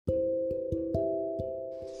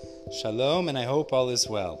Shalom, and I hope all is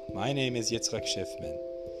well. My name is Yitzchak Schiffman.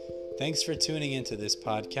 Thanks for tuning into this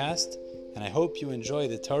podcast, and I hope you enjoy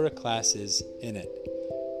the Torah classes in it.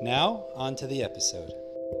 Now, on to the episode.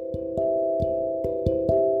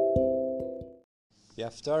 The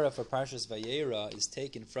Haftara for Parshas Vayera is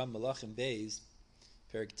taken from Malachim Beis,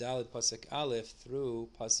 Perek Daled Pasuk Aleph through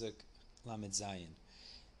Pasuk Lamed Zayin.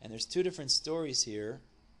 And there's two different stories here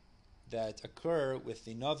that occur with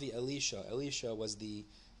the Navi Elisha. Elisha was the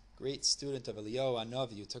great student of Eliyahu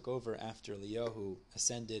Navi who took over after Eliyahu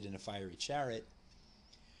ascended in a fiery chariot.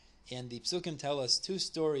 And the Psukim tell us two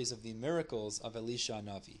stories of the miracles of Elisha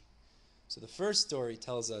Navi. So the first story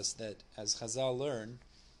tells us that, as Chazal learn,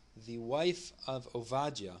 the wife of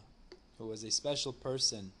Ovadia, who was a special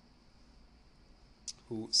person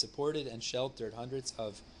who supported and sheltered hundreds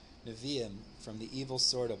of Nevi'im from the evil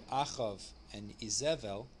sword of Achav and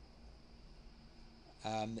Izebel,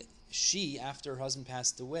 she, after her husband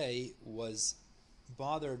passed away, was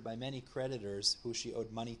bothered by many creditors who she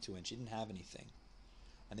owed money to, and she didn't have anything.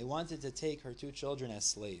 And they wanted to take her two children as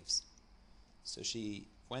slaves. So she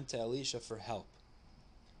went to Elisha for help.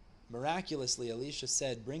 Miraculously, Elisha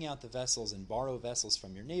said, bring out the vessels and borrow vessels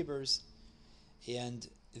from your neighbors, and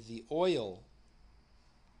the oil,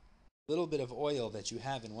 little bit of oil that you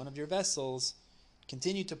have in one of your vessels,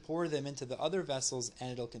 continue to pour them into the other vessels, and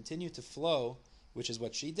it'll continue to flow, which is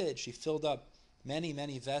what she did. She filled up many,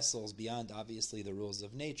 many vessels beyond, obviously, the rules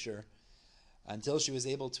of nature, until she was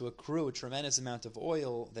able to accrue a tremendous amount of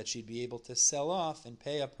oil that she'd be able to sell off and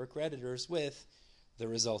pay up her creditors with the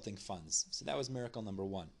resulting funds. So that was miracle number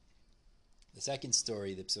one. The second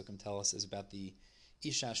story the Psukim tell us is about the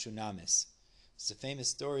Isha haShunamis. It's a famous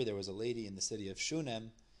story. There was a lady in the city of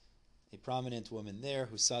Shunem, a prominent woman there,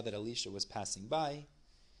 who saw that Elisha was passing by,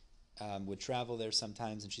 would travel there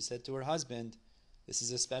sometimes, and she said to her husband, this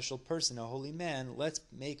is a special person, a holy man, let's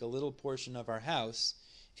make a little portion of our house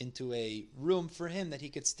into a room for him that he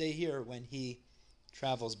could stay here when he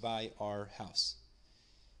travels by our house.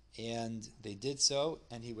 And they did so,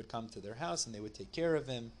 and he would come to their house, and they would take care of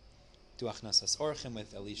him, do achnasas orchim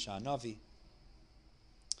with Elisha Navi.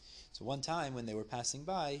 So one time when they were passing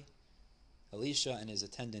by, Elisha and his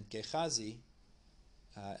attendant Gehazi,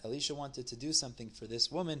 Elisha wanted to do something for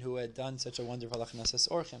this woman who had done such a wonderful achnasas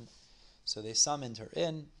orchim. So they summoned her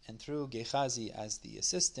in, and through Gehazi as the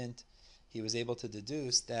assistant, he was able to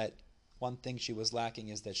deduce that one thing she was lacking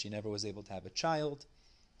is that she never was able to have a child.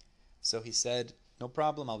 So he said, no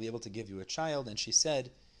problem, I'll be able to give you a child. And she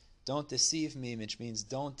said, don't deceive me, which means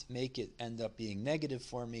don't make it end up being negative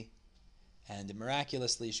for me. And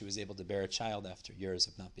miraculously, she was able to bear a child after years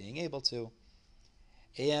of not being able to.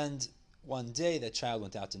 And one day, that child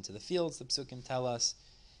went out into the fields, the Psukim tell us,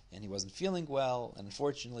 and he wasn't feeling well, and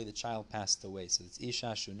unfortunately the child passed away. So this Isha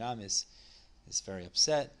haShunamis is very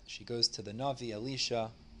upset. She goes to the Navi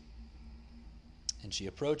Elisha, and she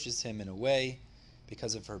approaches him in a way,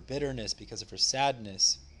 because of her bitterness, because of her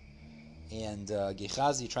sadness. And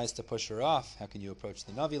Gehazi tries to push her off. How can you approach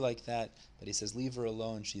the Navi like that? But he says, leave her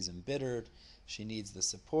alone, she's embittered, she needs the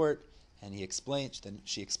support. And she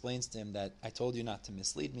explains to him that, I told you not to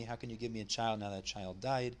mislead me, how can you give me a child now that child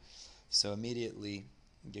died? So immediately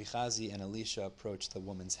Gehazi and Elisha approach the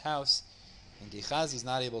woman's house, and Gehazi is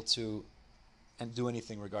not able to do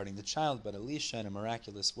anything regarding the child, but Elisha, in a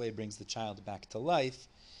miraculous way, brings the child back to life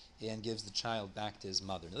and gives the child back to his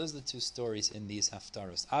mother. Now, those are the two stories in these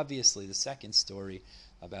Haftaras. Obviously, the second story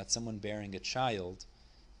about someone bearing a child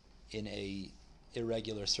in a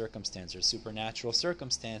irregular circumstance or supernatural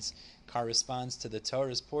circumstance corresponds to the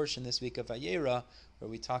Torah's portion this week of Vayera,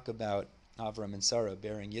 where we talk about Avram and Sarah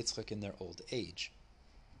bearing Yitzchak in their old age.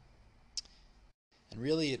 And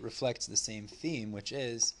really it reflects the same theme, which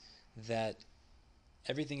is that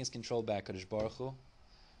everything is controlled by HaKadosh Baruch Hu,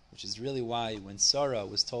 which is really why when Sarah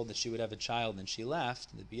was told that she would have a child and she laughed,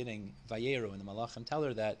 in the beginning, Vayera, and the Malachim tell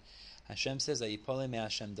her that, Hashem says, Ayipole me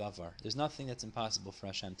Hashem davar. There's nothing that's impossible for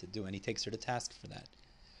Hashem to do, and He takes her to task for that.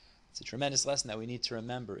 It's a tremendous lesson that we need to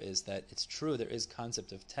remember, is that it's true, there is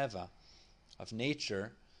concept of teva, of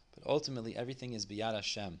nature, but ultimately everything is biyad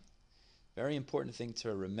Hashem. Very important thing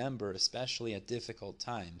to remember, especially at difficult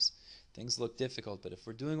times. Things look difficult, but if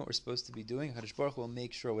we're doing what we're supposed to be doing, HaKadosh Baruch Hu will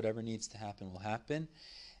make sure whatever needs to happen will happen.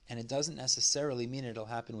 And it doesn't necessarily mean it'll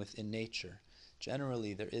happen within nature.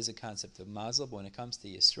 Generally, there is a concept of mazel, but when it comes to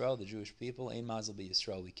Yisrael, the Jewish people, ein mazel be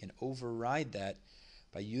Yisrael. We can override that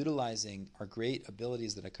by utilizing our great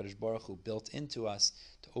abilities that HaKadosh Baruch Hu built into us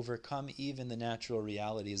to overcome even the natural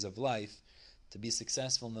realities of life, to be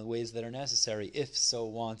successful in the ways that are necessary, if so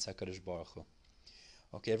wants HaKadosh Baruch Hu.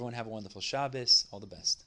 Okay, everyone have a wonderful Shabbos. All the best.